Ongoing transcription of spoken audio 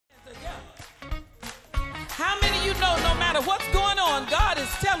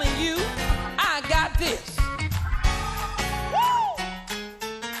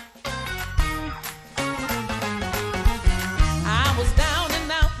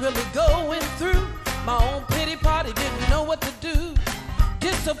desperately going through. My own pity party, didn't know what to do.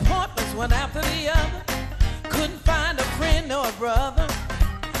 Disappointments one after the other. Couldn't find a friend or a brother.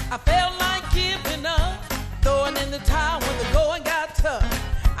 I felt like giving up, throwing in the towel when the going got tough.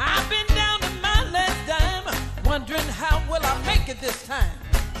 I've been down to my last dime, wondering how will I make it this time.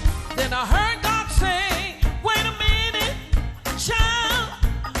 Then I heard God say, wait a minute, child,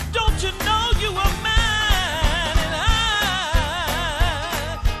 don't you know you are mine? And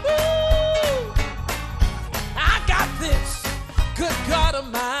I got this, good God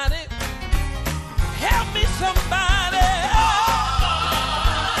Almighty, help me somebody.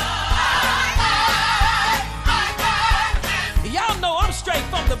 Y'all know I'm straight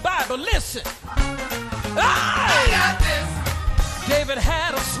from the Bible, listen. I got this. David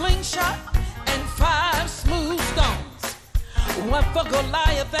had a slingshot and 5 smooth stones. One for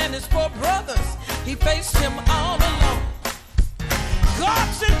Goliath and his 4 brothers. He faced him all alone.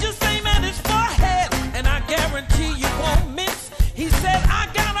 God said just aim at his forehead and I guarantee you won't miss. He said I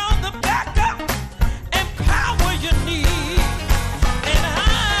got all the backup and power you need. And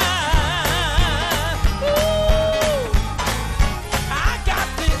I got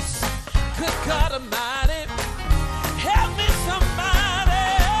this, good God Almighty, help me somebody.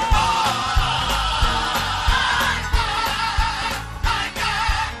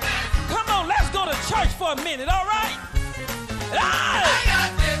 Come on, let's go to church for a minute, all right? I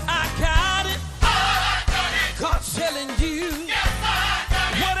got this. I got it. God's telling you,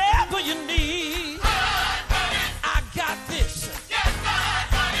 whatever you need, I got this.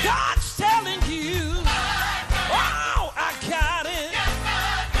 God's telling you, oh, I got it.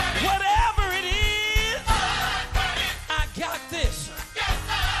 Whatever it is, I got this.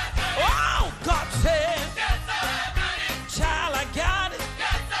 Oh, God said, child, I got it.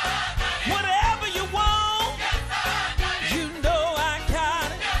 Whatever you want, you know I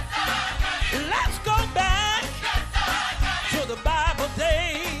got it. Let's go back to the Bible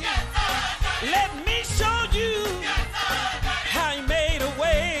days. Let me show you how He made a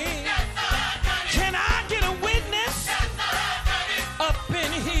way. Can I get a witness up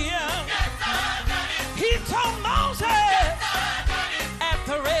in here? He told Moses at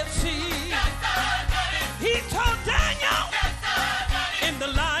the Red Sea. He told Daniel in the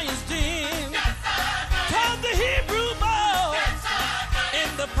lion's den. Told the Hebrew boys in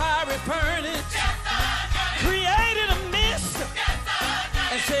the fiery furnace. Created a mist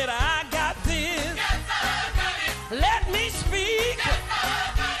and said, I got this. Let me speak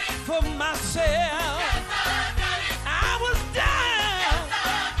for myself. I was down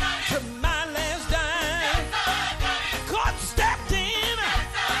to my last dime. God stepped in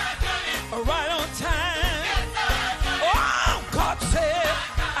right on time. Oh, God said,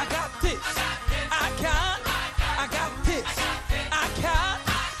 I got this. I got this. I got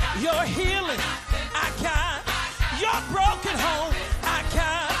your healing. I got your broken home. I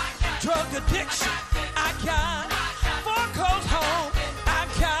got drug addiction. I got